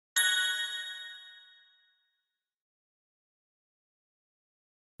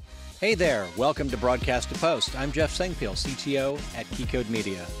Hey there, welcome to Broadcast to Post. I'm Jeff Sengfield, CTO at Keycode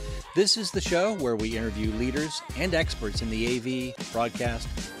Media. This is the show where we interview leaders and experts in the AV, broadcast,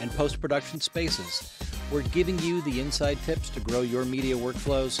 and post-production spaces. We're giving you the inside tips to grow your media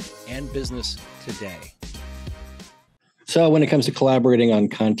workflows and business today. So when it comes to collaborating on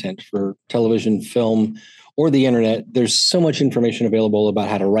content for television, film, or the internet, there's so much information available about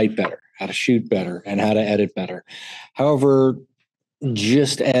how to write better, how to shoot better, and how to edit better. However,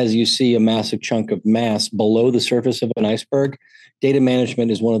 just as you see a massive chunk of mass below the surface of an iceberg, data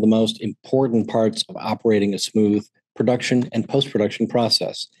management is one of the most important parts of operating a smooth production and post-production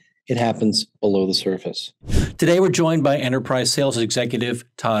process. It happens below the surface. Today, we're joined by Enterprise Sales Executive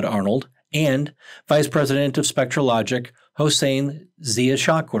Todd Arnold and Vice President of SpectraLogic, Hossein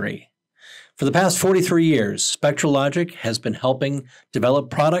Zia-Chakri. For the past 43 years, SpectraLogic has been helping develop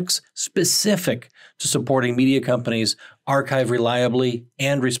products specific to supporting media companies archive reliably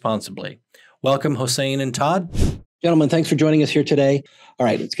and responsibly. Welcome, Hossein and Todd. Gentlemen, thanks for joining us here today. All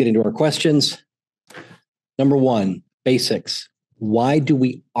right, let's get into our questions. Number one, basics. Why do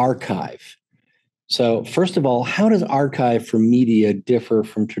we archive? So first of all, how does archive for media differ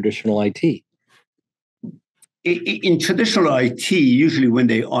from traditional IT? In traditional IT, usually when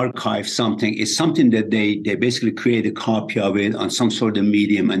they archive something, it's something that they basically create a copy of it on some sort of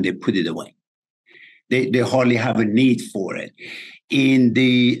medium and they put it away. They hardly have a need for it. In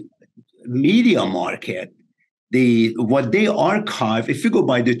the media market, what they archive, if you go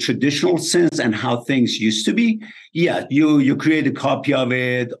by the traditional sense and how things used to be, yeah, you create a copy of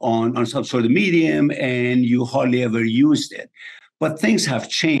it on some sort of medium and you hardly ever used it. But things have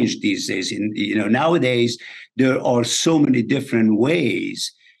changed these days. Nowadays, there are so many different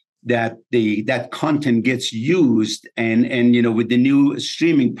ways that that content gets used, and with the new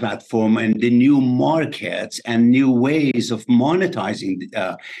streaming platform and the new markets and new ways of monetizing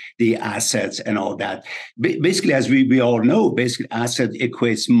the assets and all that. Basically, as we all know, basically asset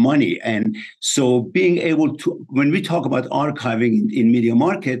equates money, and so being able to, when we talk about archiving in media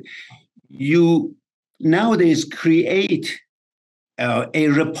market, you nowadays create a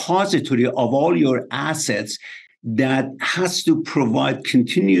repository of all your assets that has to provide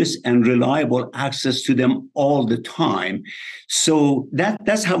continuous and reliable access to them all the time. So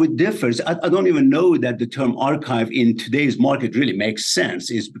that's how it differs. I don't even know that the term archive in today's market really makes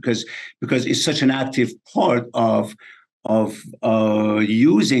sense. Is because it's such an active part of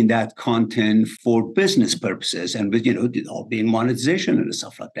using that content for business purposes and with all being monetization and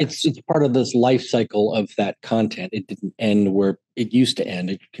stuff like that. It's part of this life cycle of that content. It didn't end where it used to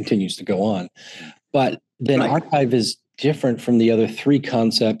end. It continues to go on. But then right. Archive is different from the other three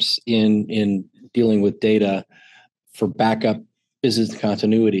concepts in dealing with data for backup, business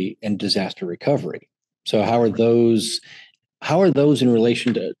continuity, and disaster recovery. So how are those in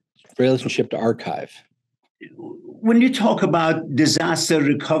relationship to archive? When you talk about disaster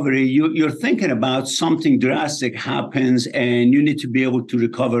recovery, you're thinking about something drastic happens and you need to be able to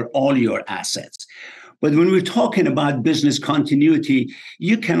recover all your assets. But when we're talking about business continuity,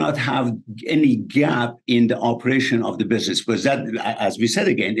 you cannot have any gap in the operation of the business because that, as we said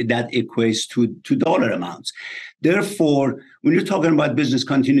again, that equates to dollar amounts. Therefore, when you're talking about business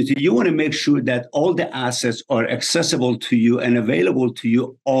continuity, you want to make sure that all the assets are accessible to you and available to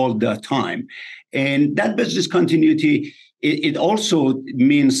you all the time. And that business continuity, it also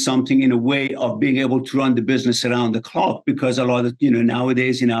means something in a way of being able to run the business around the clock, because a lot of,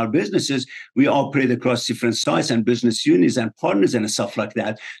 nowadays in our businesses, we operate across different sites and business units and partners and stuff like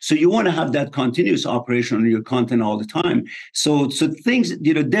that. So you want to have that continuous operation on your content all the time. So things,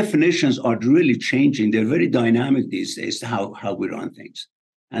 definitions are really changing. They're very dynamic these days, how we run things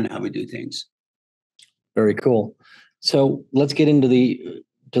and how we do things. Very cool. So let's get into the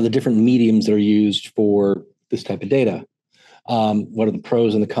different mediums that are used for this type of data. What are the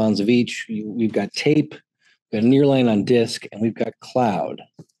pros and the cons of each? We've got tape, we've got nearline on disk, and we've got cloud.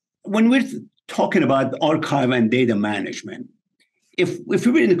 When we're talking about archive and data management, if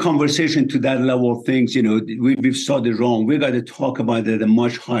we're in a conversation to that level of things, we've started wrong. We've got to talk about it at a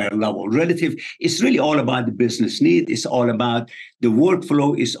much higher level. Relative, it's really all about the business need. It's all about the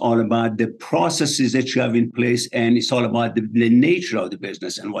workflow. It's all about the processes that you have in place. And it's all about the nature of the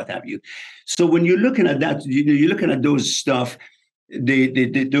business and what have you. So when you're looking at that, you're looking at those stuff,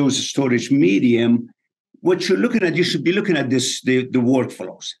 those storage medium, what you're looking at, you should be looking at the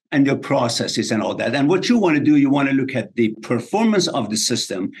workflows and your processes and all that. And what you want to do, you want to look at the performance of the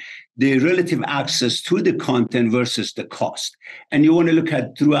system, the relative access to the content versus the cost. And you want to look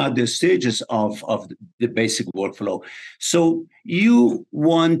at throughout the stages of the basic workflow. So you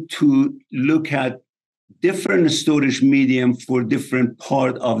want to look at different storage medium for different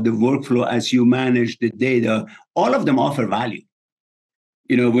part of the workflow as you manage the data. All of them offer value.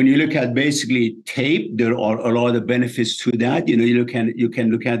 When you look at basically tape, there are a lot of benefits to that. You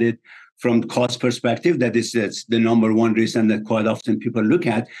can look at it from cost perspective. That's the number one reason that quite often people look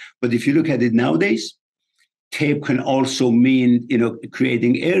at. But if you look at it nowadays, tape can also mean,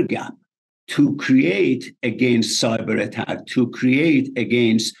 creating air gap to create against cyber attack, to create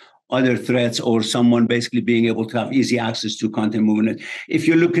against other threats, or someone basically being able to have easy access to content movement. If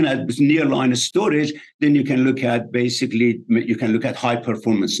you're looking at nearline storage, then you can look at high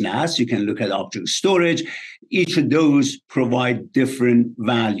performance NAS, you can look at object storage. Each of those provide different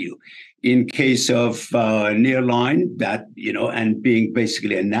value. In case of nearline, and being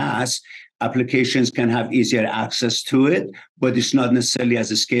basically a NAS, applications can have easier access to it, but it's not necessarily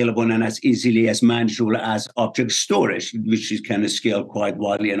as scalable and as easily as manageable as object storage, which can scale quite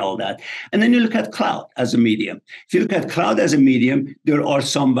widely and all that. And then you look at cloud as a medium. If you look at cloud as a medium, there are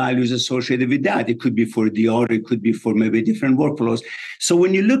some values associated with that. It could be for DR, it could be for maybe different workflows. So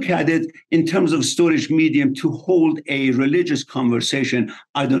when you look at it in terms of storage medium to hold a religious conversation,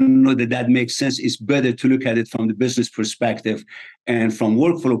 I don't know that makes sense. It's better to look at it from the business perspective and from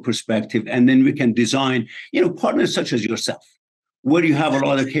workflow perspective. And then we can design, partners such as yourself, where you have a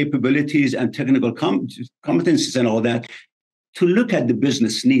lot of capabilities and technical competencies and all that, to look at the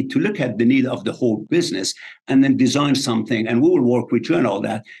business need, to look at the need of the whole business, and then design something. And we will work with you and all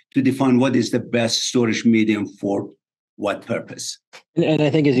that to define what is the best storage medium for what purpose. And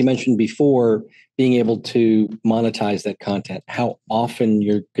I think, as you mentioned before, being able to monetize that content, how often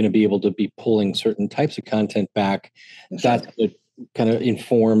you're going to be able to be pulling certain types of content back, that's going to kind of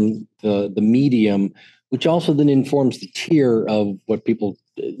inform the medium, which also then informs the tier of what people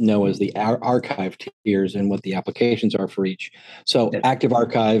know as the archive tiers and what the applications are for each. So active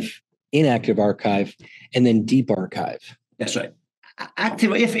archive, inactive archive, and then deep archive. That's right.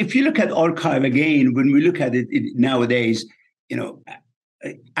 Active. If you look at archive again, when we look at it nowadays,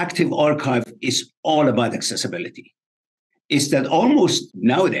 active archive is all about accessibility. Is that almost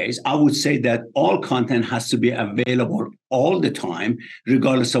nowadays, I would say that all content has to be available all the time,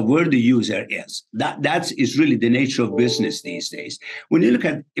 regardless of where the user is. That is really the nature of business these days. When you're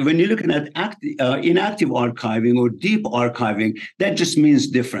looking at inactive archiving or deep archiving, that just means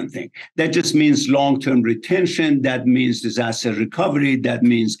different thing. That just means long-term retention. That means disaster recovery. That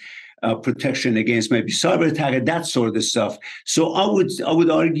means protection against maybe cyber attack, that sort of stuff. So I would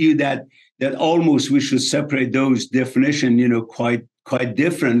argue that almost we should separate those definitions, quite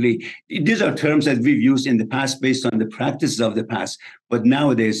differently. These are terms that we've used in the past based on the practices of the past. But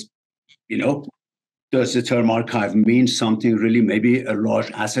nowadays, does the term archive mean something really? Maybe a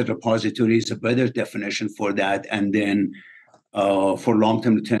large asset repository is a better definition for that. And then for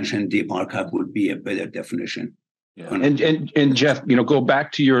long-term retention, deep archive would be a better definition. Yeah. And Jeff, go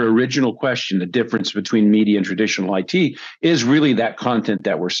back to your original question. The difference between media and traditional IT is really that content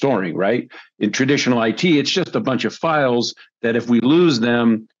that we're storing, right? In traditional IT, it's just a bunch of files that if we lose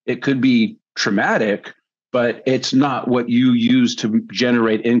them, it could be traumatic, but it's not what you use to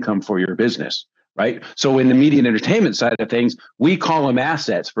generate income for your business, right? So in the media and entertainment side of things, we call them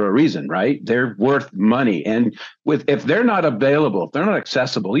assets for a reason, right? They're worth money. And if they're not available, if they're not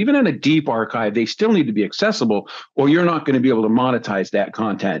accessible, even in a deep archive, they still need to be accessible, or you're not going to be able to monetize that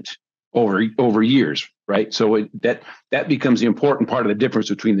content over years, right? So that becomes the important part of the difference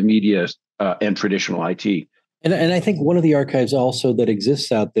between the media and traditional IT. And I think one of the archives also that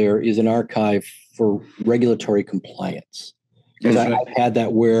exists out there is an archive for regulatory compliance. Because I've had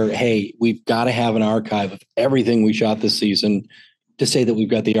that where, hey, we've got to have an archive of everything we shot this season to say that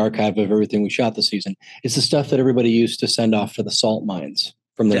we've got the archive of everything we shot this season. It's the stuff that everybody used to send off to the salt mines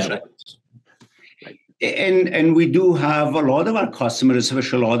from the networks. Right. And we do have a lot of our customers,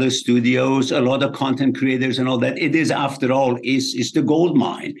 especially a lot of studios, a lot of content creators and all that. It is, after all, is the gold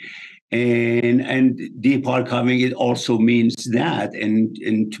mine. And deep archiving, it also means that, and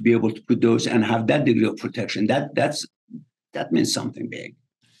to be able to put those and have that degree of protection, that means something big.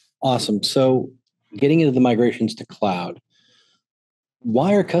 Awesome. So getting into the migrations to cloud,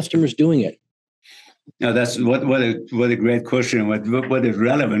 why are customers doing it? Now, that's what a great question. What a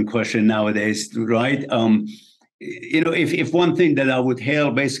relevant question nowadays, right? If one thing that I would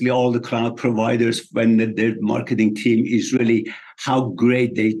hail basically all the cloud providers when their marketing team is really how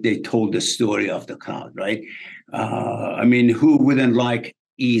great they told the story of the cloud, right? Who wouldn't like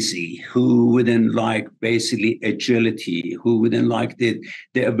easy? Who wouldn't like basically agility? Who wouldn't like the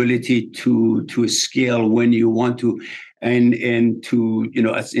ability to scale when you want to, and to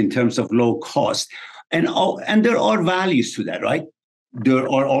in terms of low cost, and there are values to that, right? there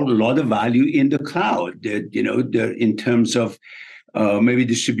are a lot of value in the cloud. There in terms of maybe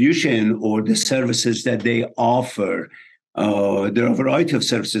distribution or the services that they offer. There are a variety of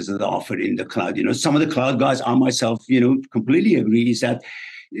services that are offered in the cloud. Some of the cloud guys, I myself, completely agree is that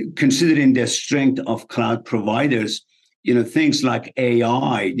considering the strength of cloud providers, things like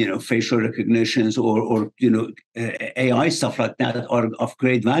AI, facial recognitions or AI stuff like that are of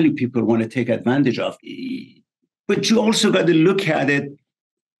great value. People want to take advantage of. But you also got to look at it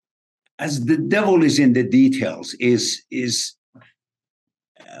as the devil is in the details. Is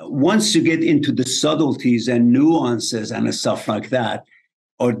once you get into the subtleties and nuances and stuff like that,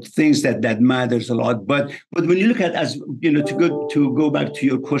 or things that matters a lot. But when you look at, as to go back to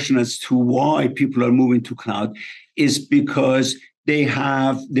your question as to why people are moving to cloud, is because they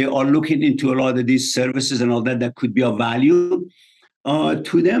are looking into a lot of these services and all that could be of value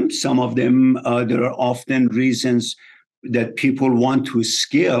to them. Some of them, there are often reasons that people want to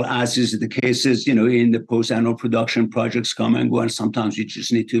scale, as is the cases, in the post-annual production projects come and go, and sometimes you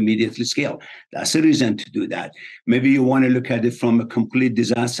just need to immediately scale. That's a reason to do that. Maybe you want to look at it from a complete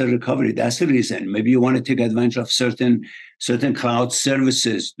disaster recovery. That's a reason. Maybe you want to take advantage of certain cloud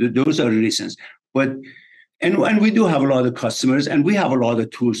services. Those are reasons. And we do have a lot of customers, and we have a lot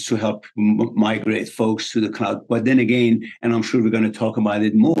of tools to help migrate folks to the cloud. But then again, and I'm sure we're going to talk about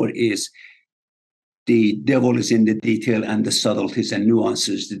it more, is the devil is in the detail and the subtleties and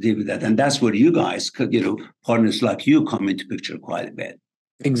nuances to deal with that. And that's where you guys, partners like you, come into picture quite a bit.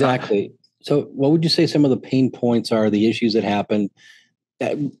 Exactly. So what would you say some of the pain points are, the issues that happen,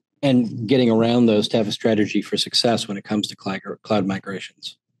 and getting around those to have a strategy for success when it comes to cloud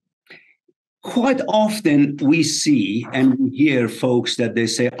migrations? Quite often we see and we hear folks that they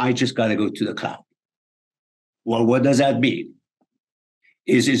say, I just got to go to the cloud. Well, what does that mean?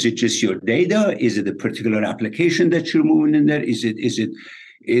 Is it just your data? Is it a particular application that you're moving in there? Is it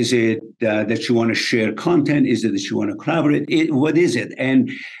that you want to share content? Is it that you want to collaborate? What is it?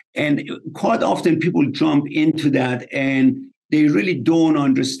 And quite often people jump into that and they really don't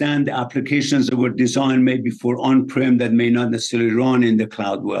understand the applications that were designed maybe for on-prem that may not necessarily run in the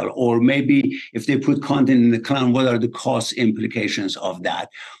cloud well. Or maybe if they put content in the cloud, what are the cost implications of that?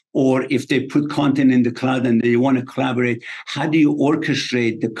 Or if they put content in the cloud and they want to collaborate, how do you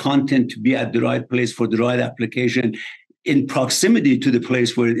orchestrate the content to be at the right place for the right application in proximity to the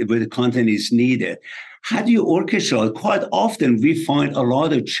place where the content is needed? How do you orchestrate? Quite often we find a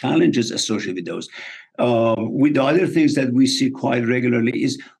lot of challenges associated with those. With the other things that we see quite regularly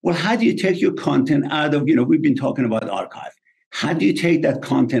is, well, how do you take your content out of, we've been talking about archive. How do you take that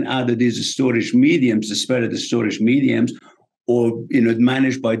content out of these storage mediums, disparate storage mediums, or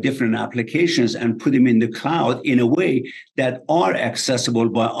managed by different applications, and put them in the cloud in a way that are accessible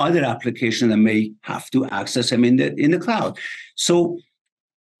by other applications that may have to access them in the cloud? So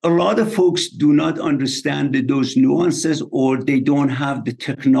a lot of folks do not understand those nuances, or they don't have the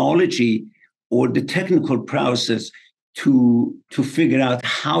technology or the technical process to figure out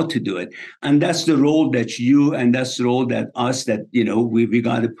how to do it. And that's the role that you, and that's the role that us, that we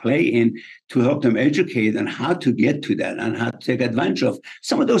got to play in to help them educate on how to get to that and how to take advantage of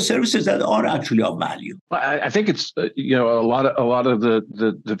some of those services that are actually of value. I think it's a lot of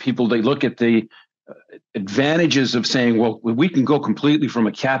the people, they look at the advantages of saying, well, we can go completely from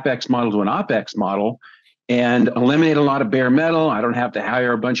a CapEx model to an OpEx model and eliminate a lot of bare metal. I don't have to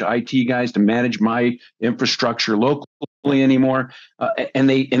hire a bunch of IT guys to manage my infrastructure locally anymore. And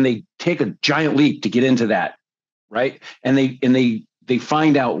they take a giant leap to get into that, right? And they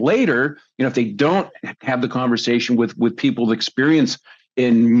find out later, if they don't have the conversation with people with experience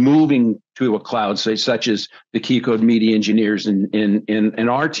in moving to a cloud, such as the KeyCode media engineers in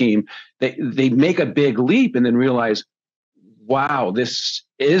our team, they make a big leap and then realize, wow, this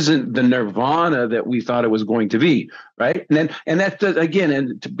isn't the nirvana that we thought it was going to be, right? And that's again,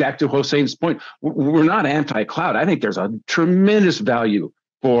 and back to Hossein's point, we're not anti-cloud. I think there's a tremendous value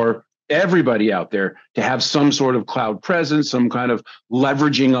for everybody out there to have some sort of cloud presence, some kind of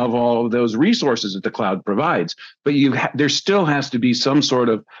leveraging of all of those resources that the cloud provides. But there still has to be some sort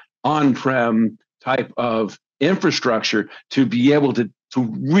of on-prem type of infrastructure to be able to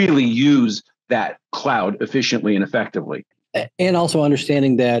really use that cloud efficiently and effectively. And also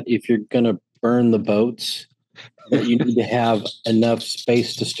understanding that if you're going to burn the boats, that you need to have enough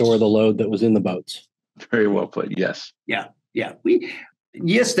space to store the load that was in the boats. Very well put. Yes. Yeah.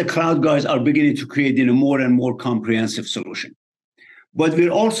 Yes, the cloud guys are beginning to create a more and more comprehensive solution. But we're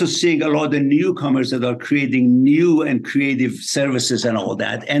also seeing a lot of newcomers that are creating new and creative services and all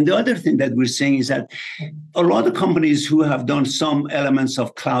that. And the other thing that we're seeing is that a lot of companies who have done some elements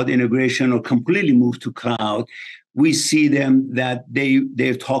of cloud integration or completely moved to cloud we see them that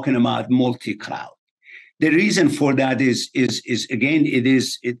they're talking about multi-cloud. The reason for that is again,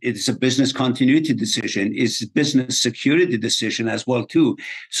 it's a business continuity decision. It's a business security decision as well too.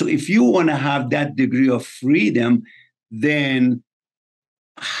 So if you want to have that degree of freedom, then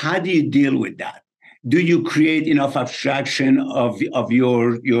how do you deal with that? Do you create enough abstraction of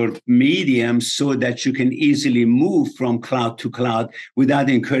your medium so that you can easily move from cloud to cloud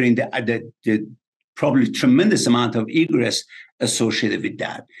without incurring the probably tremendous amount of egress associated with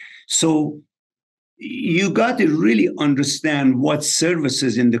that? So you got to really understand what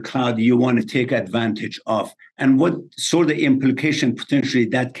services in the cloud you want to take advantage of and what sort of implication potentially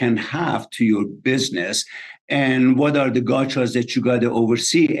that can have to your business, and what are the gotchas that you got to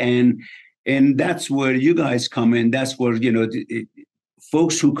oversee. And that's where you guys come in. That's where,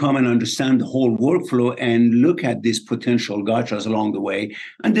 folks who come and understand the whole workflow and look at these potential gotchas along the way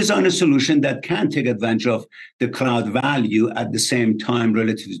and design a solution that can take advantage of the cloud value at the same time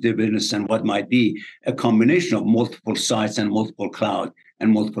relative to the business, and what might be a combination of multiple sites and multiple cloud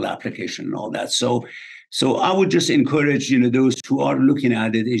and multiple application and all that. So I would just encourage, those who are looking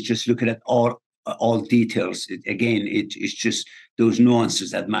at it, is just looking at all details. It's just those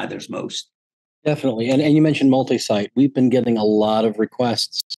nuances that matters most. Definitely. And you mentioned multi-site. We've been getting a lot of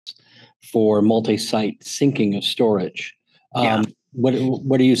requests for multi-site syncing of storage. What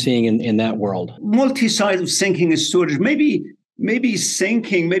are you seeing in that world? Multi-site syncing of storage, maybe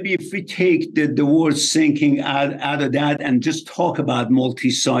syncing, maybe if we take the word syncing out of that and just talk about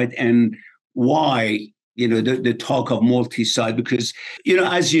multi-site and why, the talk of multi-site, because,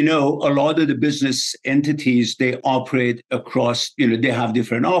 as you know, a lot of the business entities, they operate across, they have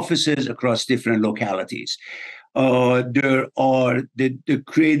different offices across different localities. There are the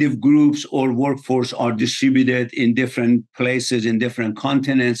creative groups or workforce are distributed in different places, in different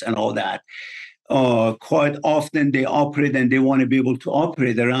continents and all that. Quite often they operate and they want to be able to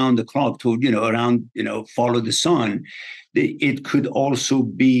operate around the clock to, follow the sun. It could also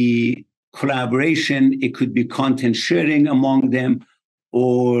be collaboration, it could be content sharing among them,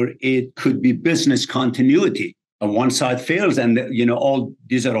 or it could be business continuity. One side fails, and all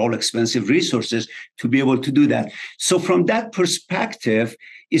these are all expensive resources to be able to do that. So from that perspective,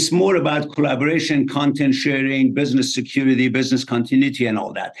 it's more about collaboration, content sharing, business security, business continuity, and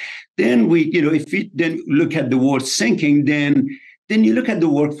all that. Then if we then look at the word syncing, then you look at the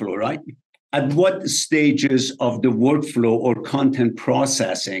workflow, right? At what stages of the workflow or content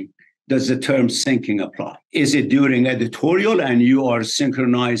processing does the term syncing apply? Is it during editorial and you are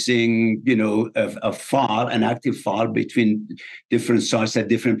synchronizing, a file, an active file between different sites that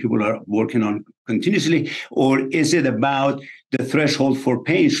different people are working on continuously? Or is it about the threshold for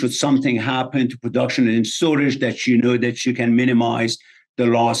pain should something happen to production and storage that that you can minimize the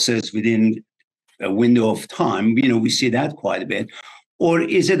losses within a window of time? We see that quite a bit. Or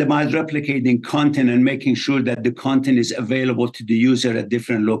is it about replicating content and making sure that the content is available to the user at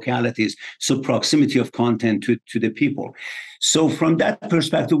different localities? So proximity of content to the people. So from that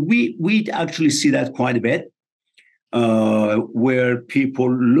perspective, we actually see that quite a bit, where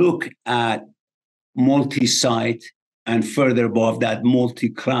people look at multi-site and further above that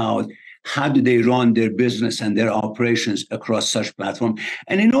multi-cloud. How do they run their business and their operations across such platform?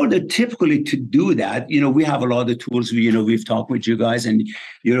 And in order typically to do that, we have a lot of tools. We've talked with you guys and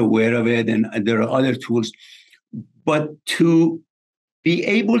you're aware of it, and there are other tools. But to be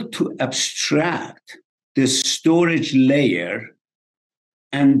able to abstract the storage layer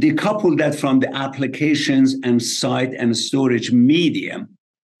and decouple that from the applications and site and storage medium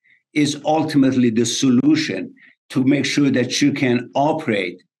is ultimately the solution to make sure that you can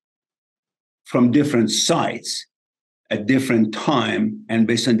operate from different sites at different time and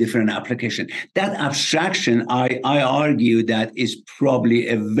based on different application. That abstraction, I argue, that is probably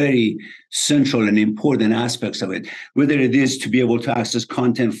a very central and important aspects of it, whether it is to be able to access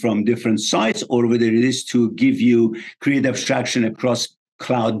content from different sites or whether it is to create abstraction across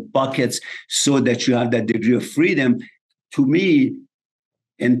cloud buckets so that you have that degree of freedom. To me,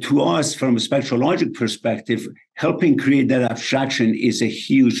 and to us, from a SpectraLogic perspective, helping create that abstraction is a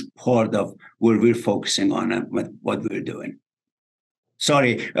huge part of where we're focusing on and what we're doing.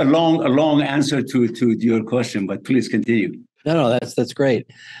 Sorry, a long answer to your question, but please continue. No, that's great.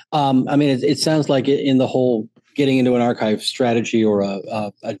 It sounds like in the whole getting into an archive strategy or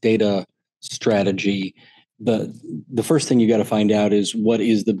a data strategy, the first thing you got to find out is what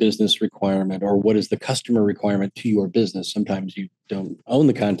is the business requirement or what is the customer requirement to your business. Sometimes you don't own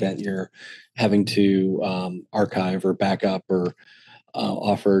the content, you're having to archive or backup or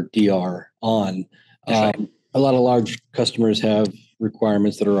offer DR on. A lot of large customers have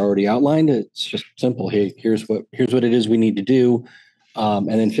requirements that are already outlined. It's just simple. Hey, here's what it is we need to do, and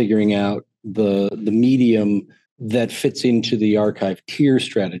then figuring out the medium that fits into the archive tier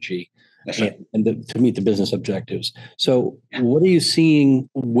strategy. That's right. To meet the business objectives. So what are you seeing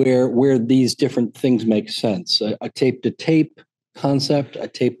where these different things make sense? A tape to tape concept, a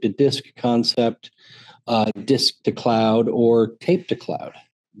tape to disk concept, disk to cloud, or tape to cloud?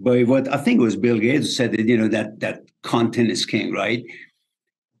 But what I think it was Bill Gates who said that, that content is king, right?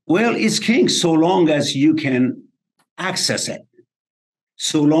 Well, it's king so long as you can access it,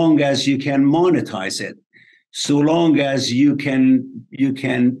 so long as you can monetize it, so long as you can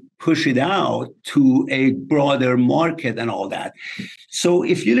push it out to a broader market and all that. So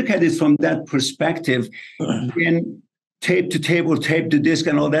if you look at it from that perspective, then tape to tape or tape to disk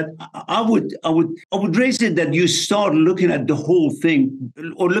and all that, I would raise it that you start looking at the whole thing,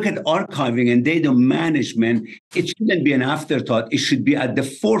 or look at archiving and data management. It shouldn't be an afterthought. It should be at the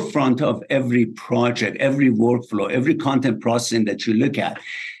forefront of every project, every workflow, every content processing that you look at.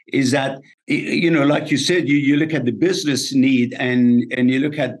 Is that, like you said, you look at the business need and you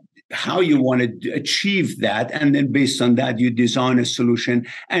look at how you want to achieve that. And then based on that, you design a solution.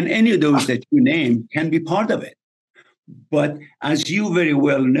 And any of those that you name can be part of it. But as you very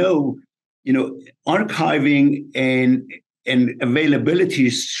well know, archiving and availability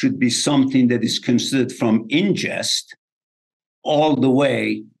should be something that is considered from ingest all the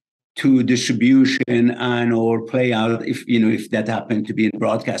way to distribution and or play out, if that happened to be in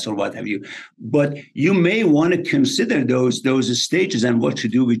broadcast or what have you. But you may want to consider those stages and what you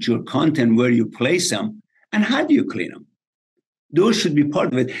do with your content, where you place them, and how do you clean them. Those should be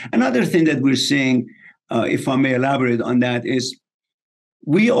part of it. Another thing that we're seeing, if I may elaborate on that, is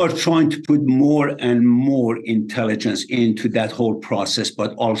we are trying to put more and more intelligence into that whole process,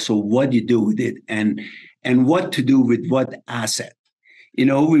 but also what you do with it and what to do with what asset.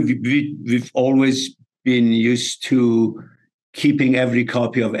 We've always been used to keeping every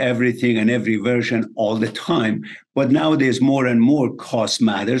copy of everything and every version all the time. But nowadays, more and more, cost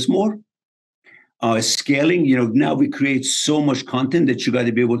matters more. Scaling, now we create so much content that you got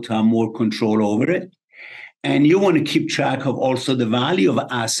to be able to have more control over it. And you want to keep track of also the value of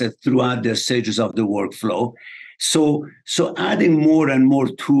asset throughout the stages of the workflow. So adding more and more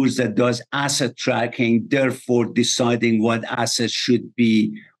tools that does asset tracking, therefore deciding what assets should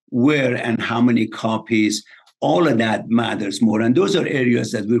be where and how many copies, all of that matters more. And those are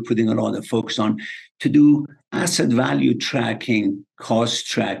areas that we're putting a lot of focus on to do asset value tracking, cost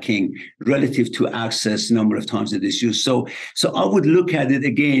tracking relative to access, number of times it is used. So I would look at it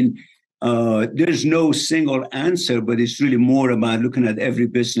again. There's no single answer, but it's really more about looking at every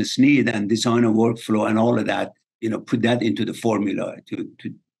business need and design a workflow and all of that, put that into the formula to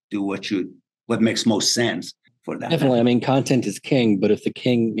do what makes most sense for that. Definitely. I mean, content is king, but if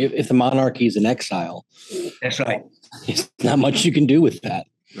the monarchy is in exile, that's right. There's not much you can do with that.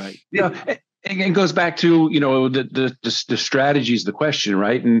 Right. Yeah. It goes back to, the strategy is the question,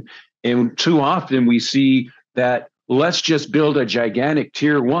 right? And too often we see that let's just build a gigantic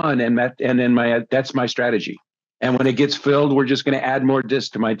tier one and then that's my strategy. And when it gets filled, we're just going to add more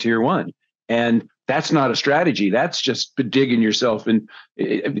disks to my tier one. And that's not a strategy. That's just digging yourself and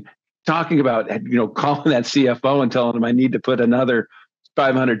talking about, calling that CFO and telling them I need to put another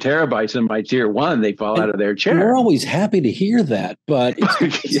 500 terabytes in my tier one. They fall out of their chair. We're always happy to hear that, but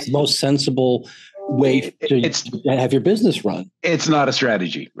it's the most sensible way to have your business run. It's not a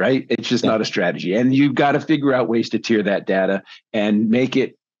strategy, right? It's just not a strategy. And you've got to figure out ways to tier that data and make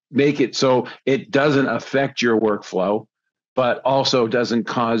it so it doesn't affect your workflow, but also doesn't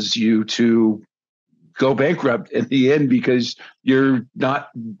cause you to go bankrupt in the end because you're not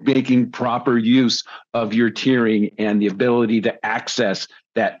making proper use of your tiering and the ability to access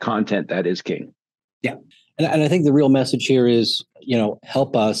that content that is king. Yeah. And I think the real message here is,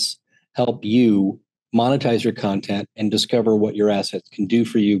 help us help you monetize your content and discover what your assets can do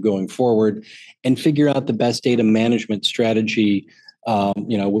for you going forward and figure out the best data management strategy,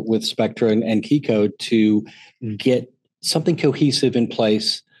 with Spectra and KeyCode to get something cohesive in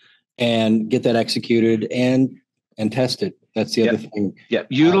place and get that executed and tested. That's the other thing. Yeah.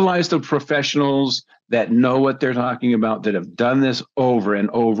 Utilize the professionals that know what they're talking about, that have done this over and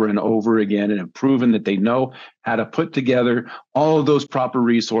over and over again and have proven that they know how to put together all of those proper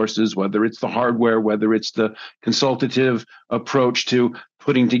resources, whether it's the hardware, whether it's the consultative approach to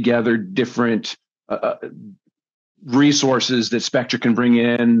putting together different resources that Spectra can bring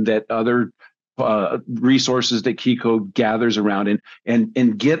in, that other resources that KeyCode gathers around,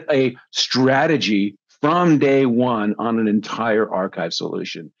 and get a strategy from day one on an entire archive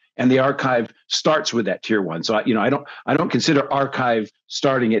solution. And the archive starts with that tier 1. So I don't consider archive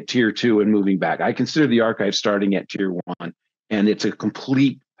starting at tier 2 and moving back. I consider the archive starting at tier 1, and it's a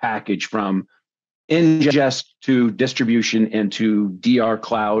complete package from ingest to distribution and to DR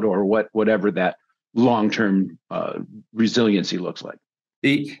cloud or whatever that long-term resiliency looks like.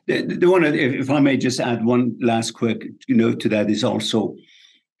 The one, if I may just add one last quick note to that, is also,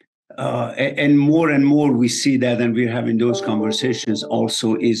 and more we see that, and we're having those conversations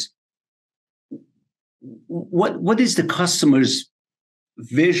also, is what is the customer's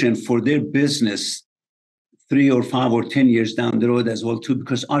vision for their business 3 or 5 or 10 years down the road as well too,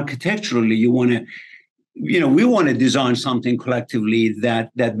 because architecturally we want to design something collectively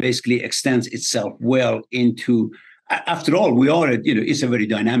that basically extends itself well into, after all, it's a very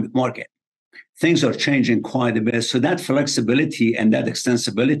dynamic market. Things are changing quite a bit. So that flexibility and that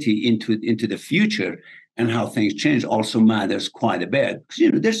extensibility into the future and how things change also matters quite a bit.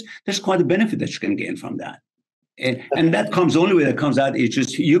 Because, there's quite a benefit that you can gain from that. And that comes only when it comes out. It's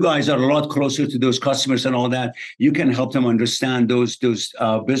just you guys are a lot closer to those customers and all that. You can help them understand those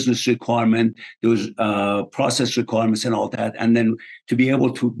business requirements, those process requirements and all that. And then to be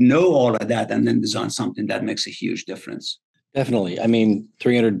able to know all of that and then design something that makes a huge difference. Definitely. I mean,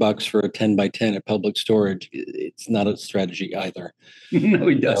 $300 for a 10 by 10 at Public Storage, it's not a strategy either. No,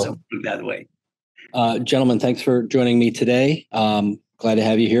 it doesn't look that way. Gentlemen, thanks for joining me today. Glad to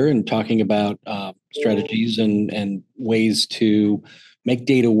have you here and talking about strategies and ways to make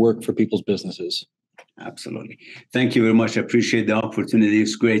data work for people's businesses. Absolutely. Thank you very much. I appreciate the opportunity.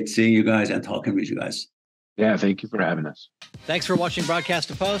 It's great seeing you guys and talking with you guys. Yeah, thank you for having us. Thanks for watching Broadcast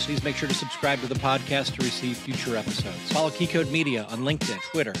to Post. Please make sure to subscribe to the podcast to receive future episodes. Follow Keycode Media on LinkedIn,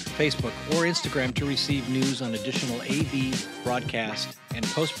 Twitter, Facebook, or Instagram to receive news on additional AV, broadcast, and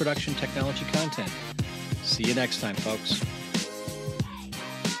post-production technology content. See you next time, folks.